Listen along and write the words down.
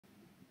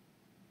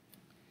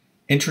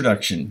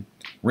Introduction.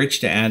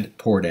 Rich Dad,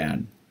 Poor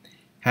Dad.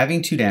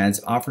 Having two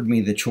dads offered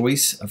me the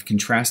choice of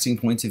contrasting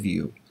points of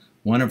view,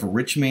 one of a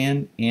rich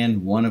man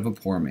and one of a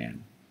poor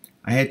man.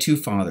 I had two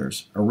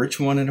fathers, a rich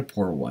one and a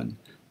poor one.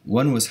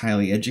 One was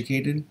highly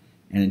educated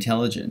and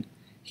intelligent.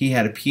 He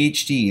had a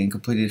PhD and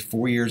completed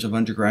 4 years of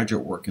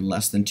undergraduate work in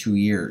less than 2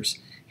 years.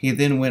 He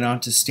then went on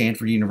to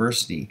Stanford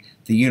University,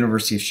 the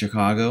University of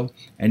Chicago,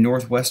 and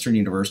Northwestern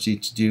University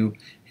to do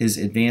his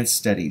advanced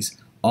studies,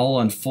 all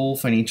on full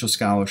financial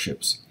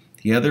scholarships.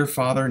 The other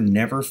father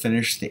never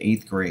finished the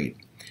 8th grade.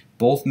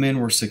 Both men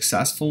were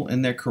successful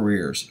in their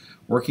careers,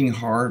 working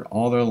hard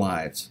all their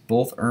lives.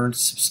 Both earned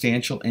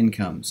substantial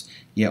incomes,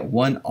 yet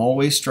one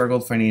always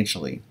struggled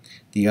financially.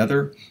 The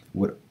other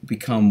would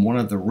become one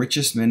of the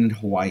richest men in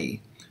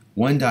Hawaii.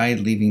 One died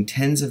leaving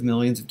tens of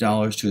millions of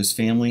dollars to his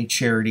family,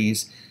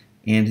 charities,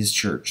 and his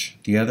church.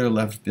 The other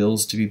left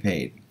bills to be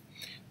paid.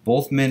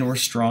 Both men were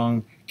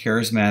strong,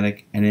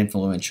 charismatic, and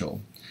influential.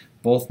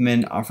 Both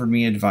men offered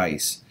me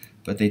advice,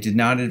 but they did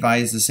not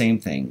advise the same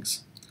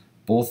things.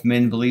 Both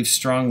men believed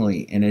strongly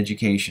in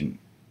education,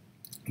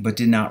 but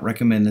did not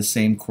recommend the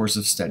same course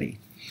of study.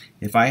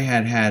 If I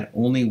had had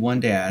only one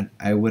dad,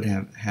 I would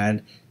have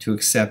had to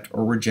accept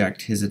or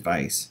reject his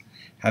advice.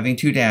 Having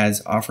two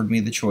dads offered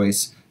me the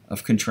choice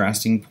of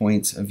contrasting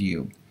points of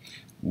view,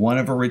 one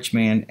of a rich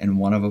man and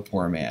one of a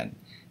poor man.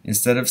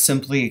 Instead of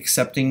simply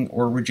accepting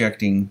or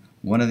rejecting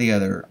one or the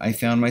other, I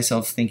found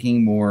myself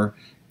thinking more,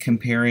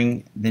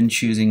 comparing than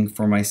choosing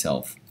for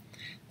myself.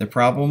 The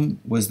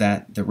problem was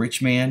that the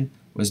rich man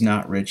was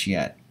not rich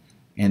yet,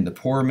 and the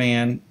poor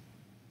man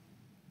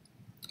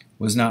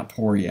was not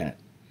poor yet.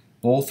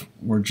 Both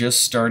were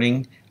just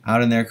starting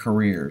out in their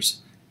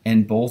careers,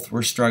 and both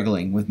were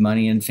struggling with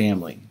money and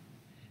family.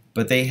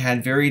 But they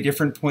had very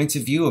different points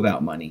of view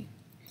about money.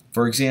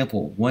 For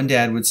example, one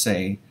dad would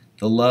say,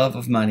 "The love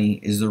of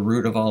money is the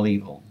root of all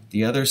evil."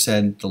 The other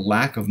said, "The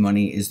lack of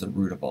money is the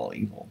root of all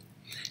evil."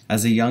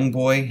 As a young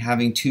boy,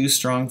 having two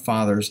strong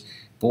fathers,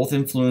 both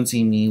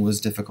influencing me, was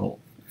difficult.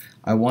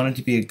 I wanted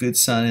to be a good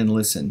son and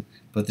listen,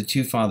 but the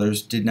two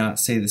fathers did not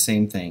say the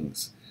same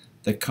things.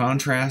 The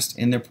contrast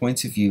in their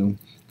points of view,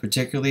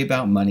 particularly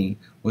about money,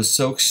 was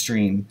so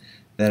extreme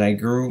that I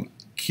grew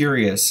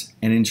curious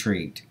and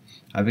intrigued.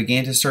 I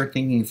began to start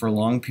thinking for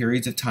long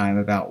periods of time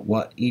about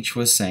what each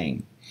was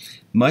saying.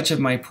 Much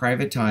of my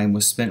private time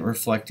was spent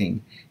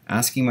reflecting,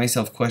 asking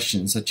myself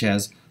questions such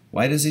as,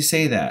 "Why does he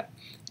say that?"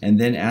 and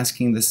then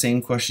asking the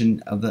same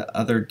question of the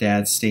other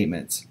dad's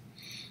statements.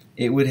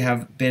 It would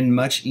have been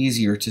much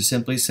easier to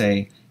simply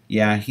say,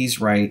 "Yeah,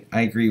 he's right,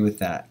 I agree with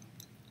that,"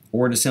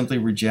 or to simply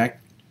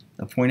reject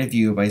a point of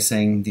view by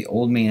saying the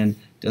old man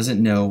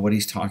doesn't know what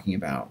he's talking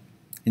about.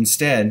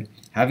 Instead,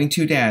 having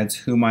two dads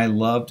whom I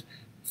loved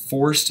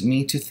forced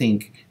me to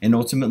think and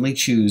ultimately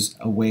choose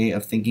a way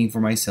of thinking for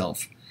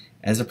myself.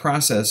 As a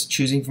process,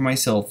 choosing for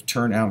myself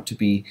turned out to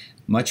be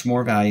much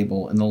more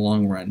valuable in the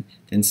long run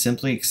than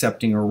simply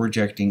accepting or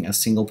rejecting a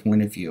single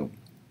point of view.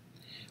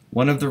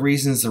 One of the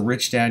reasons the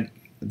rich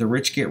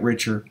get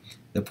richer,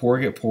 the poor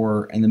get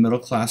poorer, and the middle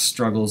class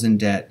struggles in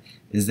debt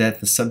is that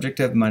the subject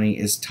of money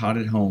is taught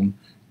at home,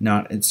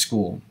 not at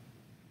school.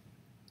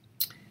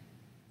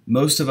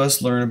 Most of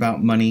us learn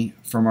about money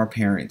from our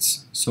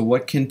parents. So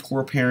what can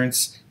poor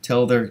parents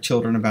tell their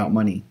children about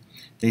money?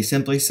 They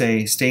simply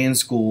say, "Stay in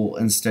school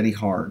and study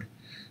hard."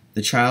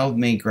 The child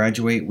may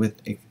graduate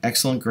with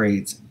excellent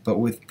grades, but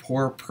with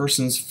poor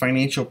person's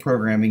financial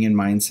programming and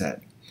mindset.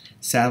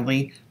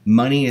 Sadly,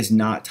 money is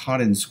not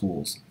taught in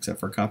schools, except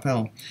for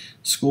Capel.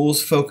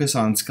 Schools focus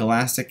on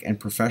scholastic and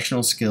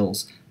professional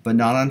skills, but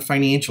not on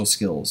financial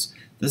skills.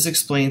 This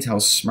explains how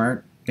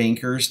smart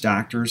bankers,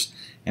 doctors,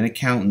 and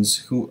accountants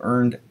who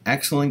earned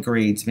excellent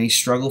grades may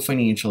struggle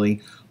financially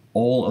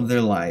all of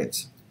their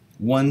lives.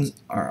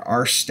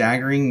 Our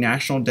staggering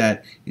national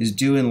debt is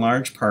due in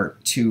large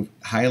part to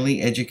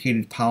highly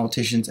educated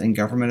politicians and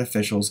government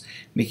officials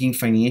making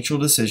financial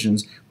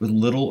decisions with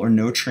little or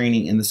no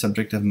training in the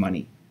subject of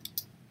money.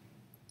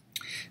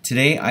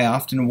 Today, I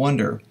often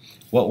wonder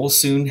what will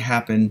soon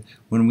happen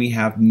when we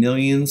have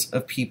millions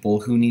of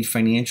people who need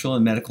financial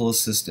and medical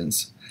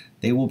assistance.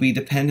 They will be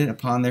dependent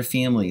upon their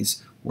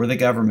families or the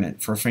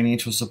government for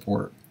financial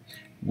support.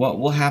 What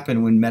will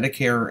happen when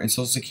Medicare and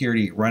Social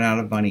Security run out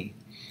of money?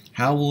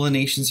 How will a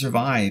nation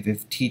survive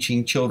if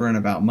teaching children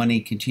about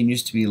money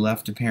continues to be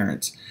left to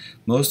parents,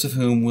 most of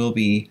whom will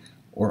be,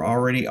 or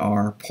already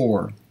are,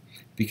 poor?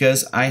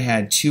 Because I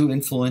had two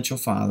influential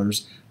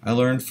fathers, I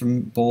learned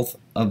from both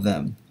of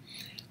them.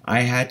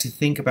 I had to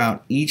think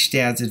about each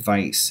dad's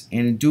advice,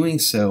 and in doing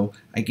so,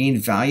 I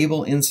gained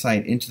valuable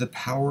insight into the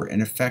power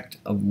and effect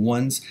of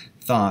one's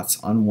thoughts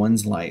on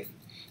one's life.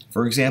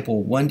 For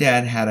example, one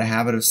dad had a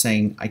habit of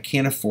saying, "I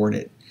can't afford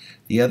it."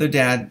 The other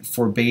dad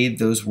forbade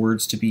those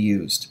words to be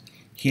used.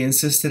 He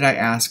insisted I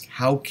ask,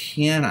 "How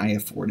can I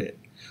afford it?"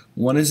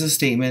 One is a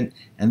statement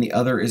and the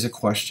other is a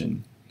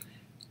question.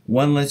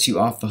 One lets you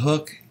off the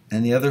hook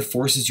and the other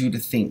forces you to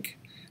think.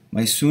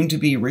 My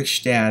soon-to-be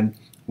rich dad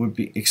would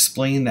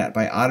explain that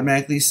by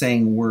automatically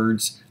saying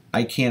words,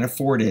 "I can't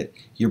afford it,"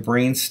 your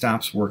brain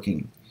stops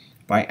working.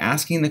 By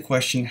asking the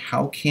question,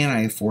 how can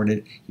I afford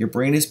it, your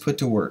brain is put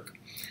to work.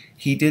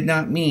 He did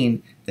not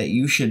mean that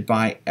you should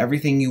buy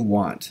everything you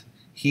want.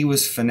 He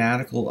was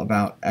fanatical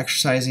about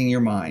exercising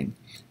your mind,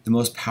 the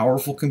most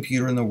powerful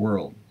computer in the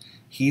world.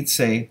 He'd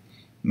say,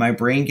 my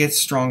brain gets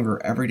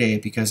stronger every day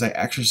because I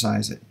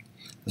exercise it.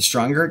 The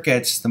stronger it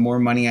gets, the more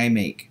money I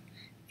make.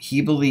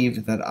 He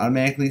believed that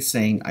automatically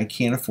saying I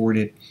can't afford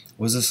it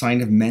was a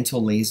sign of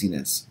mental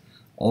laziness.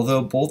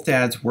 Although both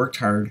dads worked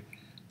hard,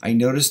 I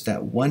noticed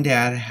that one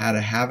dad had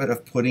a habit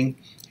of putting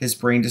his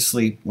brain to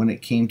sleep when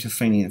it came to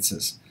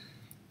finances,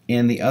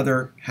 and the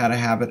other had a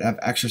habit of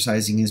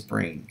exercising his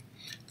brain.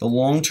 The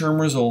long-term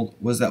result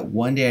was that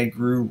one dad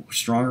grew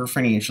stronger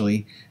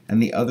financially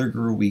and the other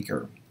grew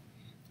weaker.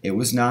 It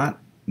was not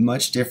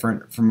much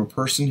different from a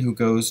person who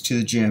goes to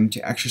the gym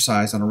to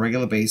exercise on a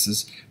regular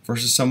basis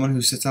versus someone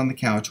who sits on the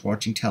couch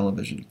watching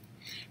television.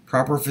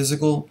 Proper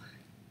physical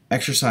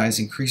exercise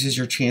increases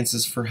your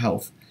chances for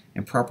health,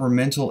 and proper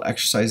mental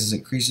exercises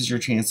increases your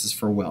chances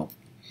for wealth.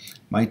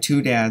 My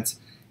two dads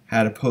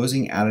had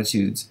opposing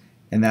attitudes,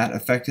 and that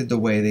affected the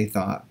way they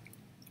thought.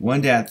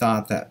 One dad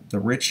thought that the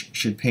rich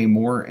should pay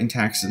more in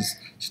taxes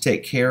to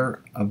take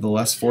care of the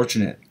less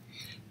fortunate.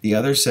 The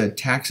other said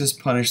taxes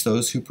punish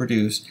those who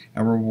produce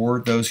and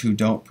reward those who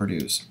don't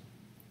produce.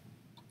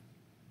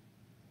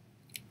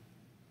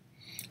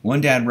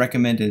 One dad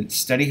recommended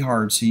study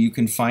hard so you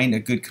can find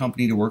a good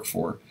company to work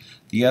for.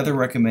 The other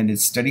recommended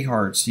study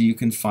hard so you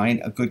can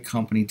find a good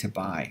company to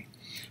buy.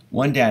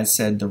 One dad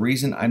said the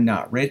reason I'm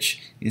not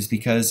rich is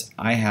because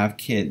I have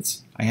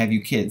kids. I have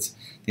you kids.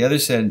 The other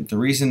said the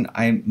reason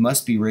I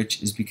must be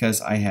rich is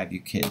because I have you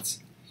kids.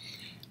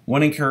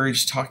 One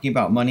encouraged talking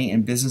about money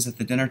and business at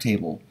the dinner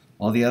table,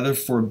 while the other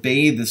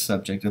forbade the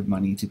subject of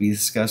money to be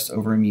discussed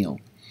over a meal.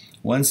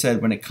 One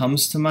said when it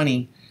comes to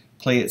money,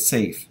 play it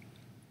safe.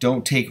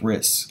 Don't take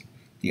risks.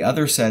 The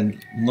other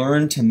said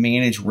learn to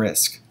manage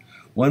risk.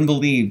 One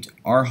believed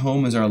our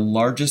home is our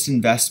largest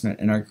investment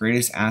and our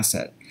greatest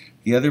asset.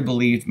 The other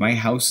believed my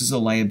house is a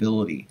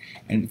liability,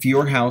 and if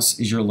your house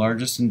is your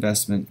largest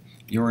investment,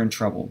 you're in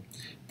trouble.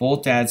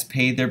 Both dads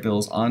paid their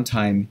bills on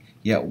time,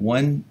 yet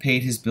one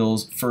paid his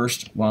bills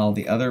first while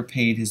the other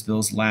paid his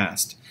bills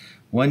last.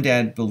 One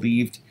dad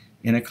believed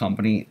in a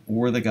company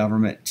or the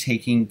government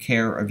taking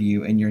care of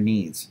you and your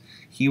needs.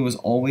 He was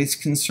always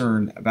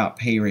concerned about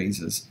pay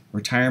raises,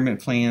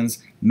 retirement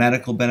plans,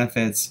 medical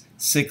benefits,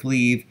 sick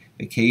leave,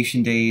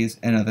 vacation days,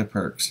 and other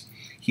perks.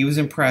 He was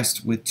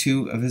impressed with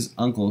two of his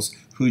uncles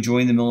who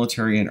joined the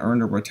military and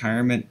earned a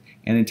retirement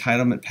and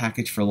entitlement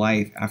package for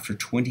life after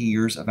 20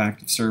 years of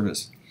active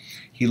service.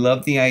 He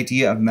loved the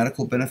idea of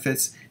medical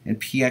benefits and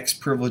PX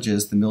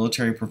privileges the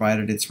military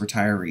provided its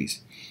retirees.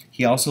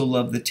 He also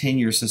loved the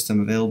tenure system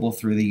available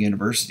through the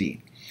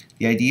university.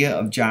 The idea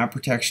of job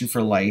protection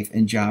for life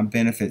and job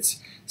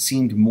benefits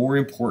seemed more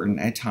important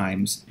at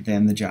times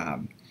than the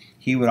job.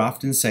 He would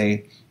often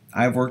say,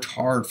 I've worked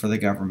hard for the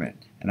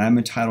government, and I'm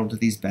entitled to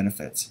these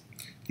benefits.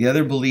 The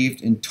other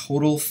believed in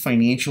total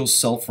financial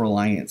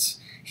self-reliance.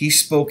 He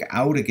spoke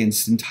out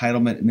against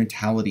entitlement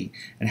mentality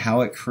and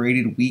how it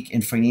created weak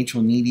and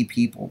financial needy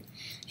people.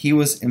 He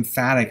was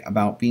emphatic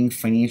about being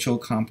financial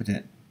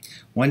competent.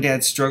 One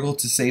dad struggled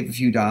to save a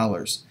few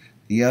dollars.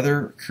 The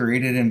other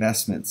created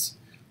investments.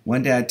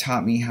 One dad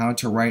taught me how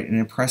to write an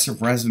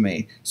impressive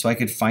resume so I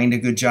could find a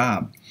good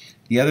job.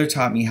 The other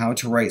taught me how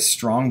to write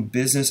strong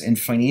business and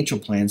financial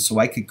plans so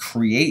I could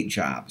create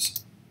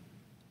jobs.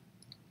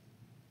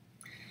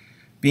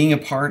 Being a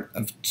part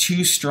of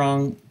two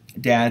strong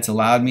dads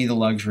allowed me the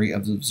luxury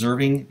of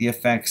observing the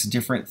effects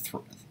different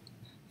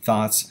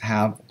thoughts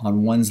have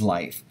on one's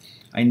life.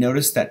 I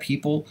noticed that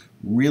people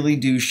really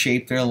do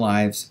shape their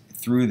lives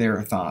through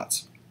their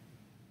thoughts.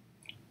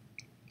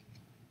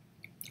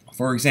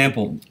 For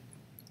example,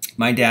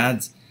 my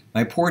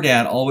poor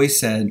dad always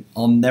said,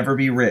 I'll never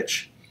be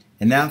rich,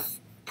 and that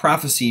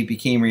prophecy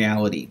became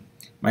reality.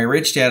 My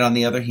rich dad, on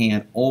the other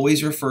hand,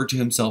 always referred to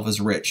himself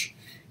as rich.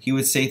 He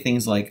would say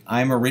things like,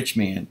 I'm a rich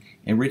man,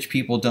 and rich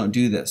people don't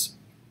do this.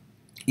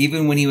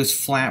 Even when he was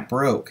flat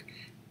broke,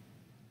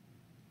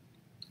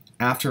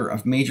 after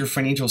a major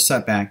financial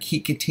setback, he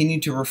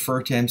continued to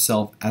refer to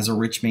himself as a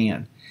rich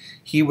man.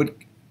 He would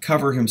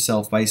cover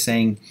himself by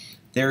saying,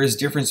 there is a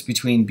difference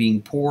between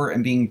being poor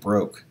and being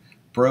broke.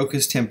 Broke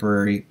is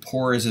temporary,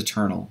 poor is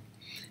eternal.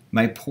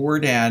 My poor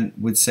dad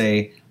would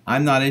say,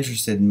 I'm not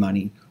interested in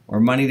money, or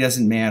money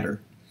doesn't matter.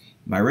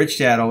 My rich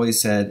dad always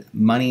said,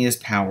 money is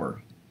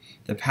power.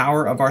 The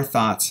power of our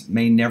thoughts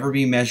may never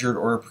be measured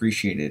or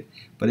appreciated,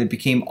 but it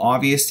became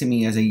obvious to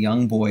me as a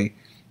young boy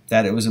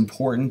that it was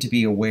important to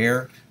be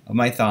aware of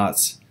my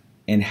thoughts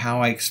and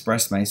how I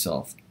expressed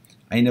myself.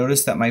 I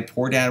noticed that my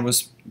poor dad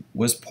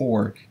was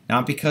poor,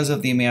 not because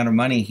of the amount of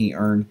money he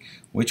earned,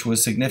 which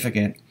was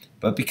significant,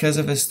 but because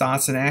of his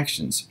thoughts and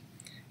actions.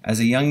 As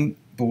a young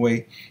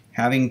boy,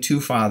 having two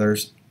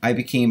fathers, I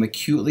became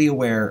acutely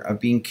aware of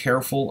being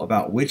careful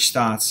about which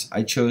thoughts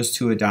I chose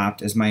to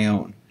adopt as my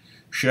own.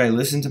 Should I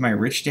listen to my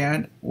rich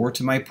dad or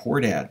to my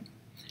poor dad?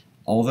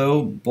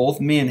 Although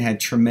both men had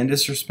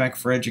tremendous respect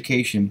for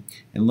education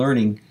and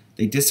learning,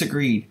 they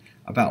disagreed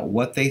about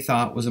what they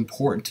thought was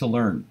important to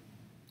learn.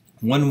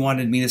 One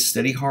wanted me to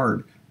study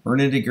hard, earn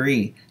a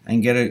degree,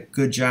 and get a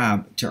good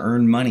job to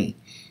earn money.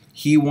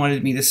 He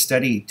wanted me to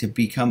study to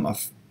become a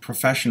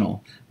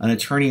professional, an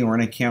attorney or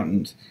an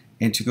accountant,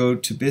 and to go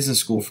to business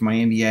school for my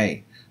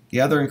MBA.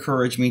 The other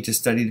encouraged me to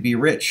study to be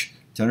rich,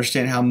 to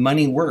understand how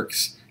money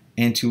works,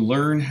 and to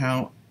learn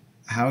how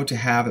to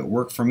have it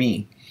work for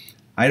me.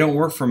 I don't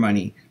work for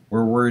money,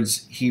 were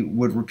words he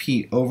would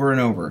repeat over and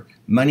over.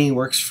 Money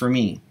works for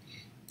me.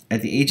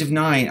 At the age of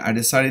 9, I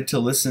decided to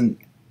listen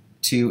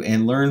to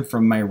and learn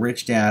from my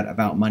rich dad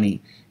about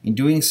money. In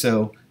doing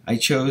so, I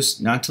chose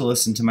not to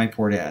listen to my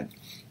poor dad,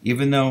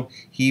 even though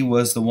he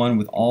was the one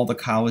with all the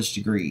college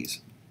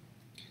degrees.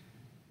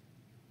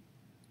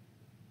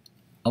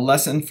 A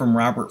lesson from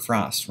Robert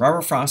Frost.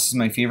 Robert Frost is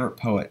my favorite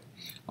poet.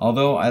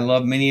 Although I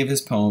love many of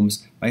his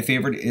poems, my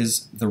favorite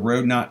is The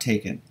Road Not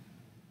Taken.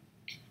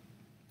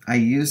 I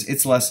use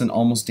its lesson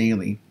almost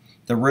daily.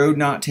 The road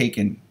not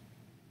taken.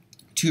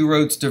 2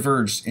 roads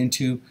diverged in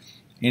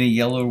a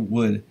yellow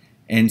wood,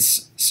 and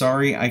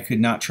sorry I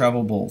could not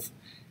travel both.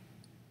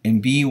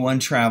 And be one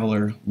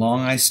traveler,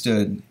 long I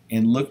stood,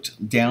 and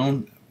looked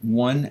down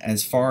one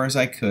as far as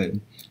I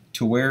could,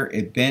 to where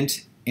it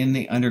bent in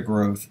the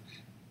undergrowth,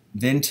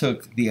 then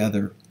took the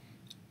other,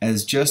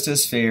 as just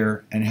as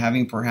fair, and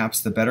having perhaps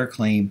the better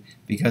claim,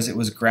 because it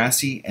was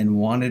grassy and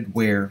wanted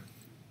wear.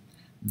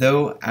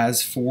 Though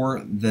as for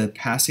the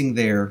passing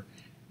there,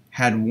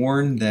 had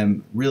worn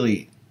them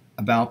really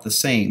about the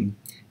same,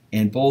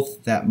 and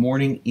both that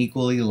morning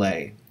equally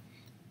lay.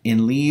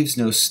 In leaves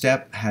no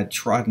step had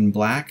trodden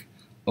black.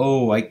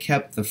 Oh, I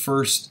kept the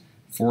first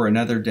for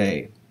another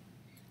day.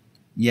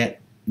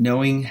 Yet,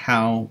 knowing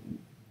how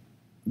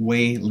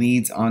way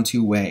leads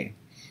onto way,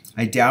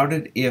 I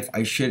doubted if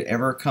I should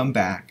ever come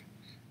back.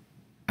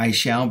 I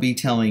shall be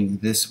telling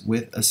this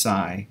with a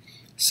sigh.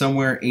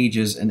 Somewhere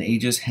ages and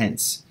ages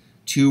hence,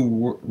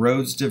 2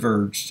 roads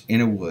diverged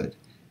in a wood,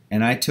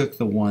 and I took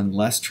the one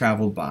less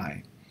traveled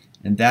by,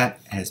 and that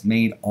has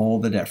made all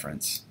the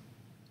difference.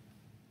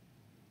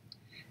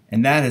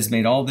 And that has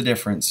made all the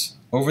difference.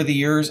 Over the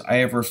years, I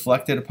have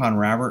reflected upon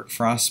Robert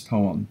Frost's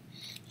poem,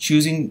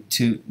 choosing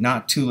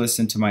not to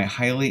listen to my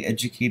highly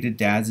educated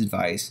dad's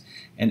advice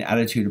and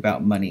attitude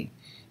about money.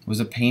 It was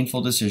a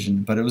painful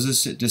decision, but it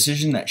was a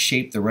decision that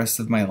shaped the rest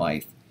of my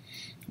life.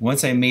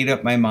 Once I made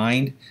up my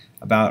mind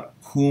about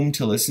whom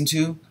to listen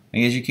to,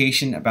 my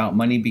education about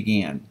money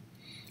began.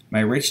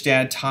 My rich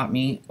dad taught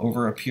me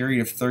over a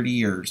period of 30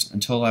 years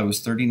until I was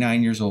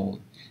 39 years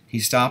old. He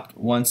stopped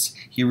once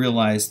he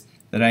realized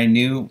that I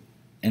knew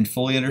and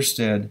fully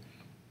understood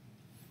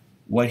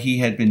what he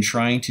had been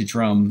trying to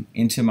drum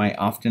into my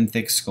often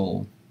thick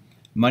skull.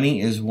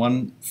 Money is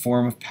one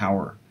form of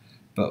power,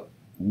 but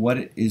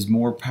what is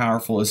more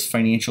powerful is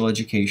financial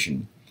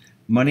education.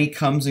 Money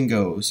comes and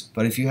goes,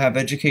 but if you have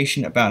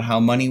education about how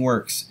money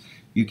works,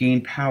 you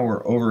gain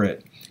power over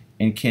it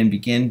and can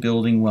begin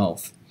building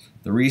wealth.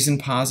 The reason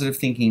positive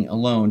thinking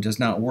alone does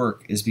not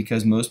work is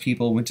because most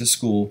people went to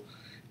school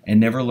and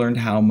never learned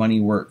how money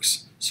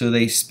works, so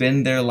they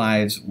spend their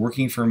lives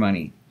working for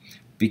money.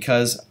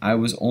 Because I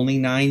was only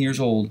 9 years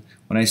old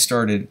when I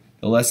started,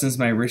 the lessons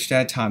my rich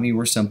dad taught me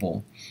were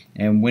simple,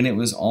 and when it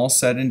was all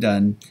said and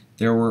done,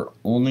 there were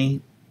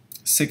only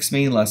 6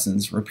 main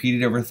lessons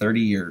repeated over 30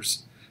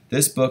 years.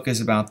 This book is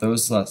about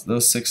those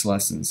 6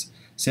 lessons.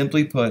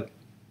 Simply put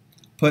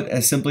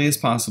as simply as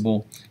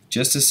possible,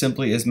 just as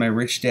simply as my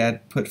rich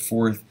dad put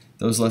forth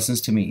those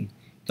lessons to me.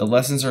 The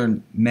lessons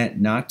are meant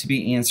not to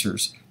be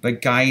answers,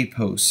 but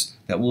guideposts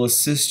that will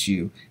assist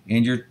you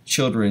and your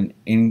children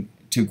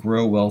to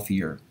grow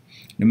wealthier,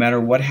 no matter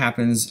what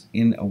happens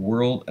in a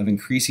world of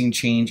increasing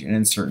change and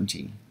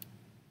uncertainty.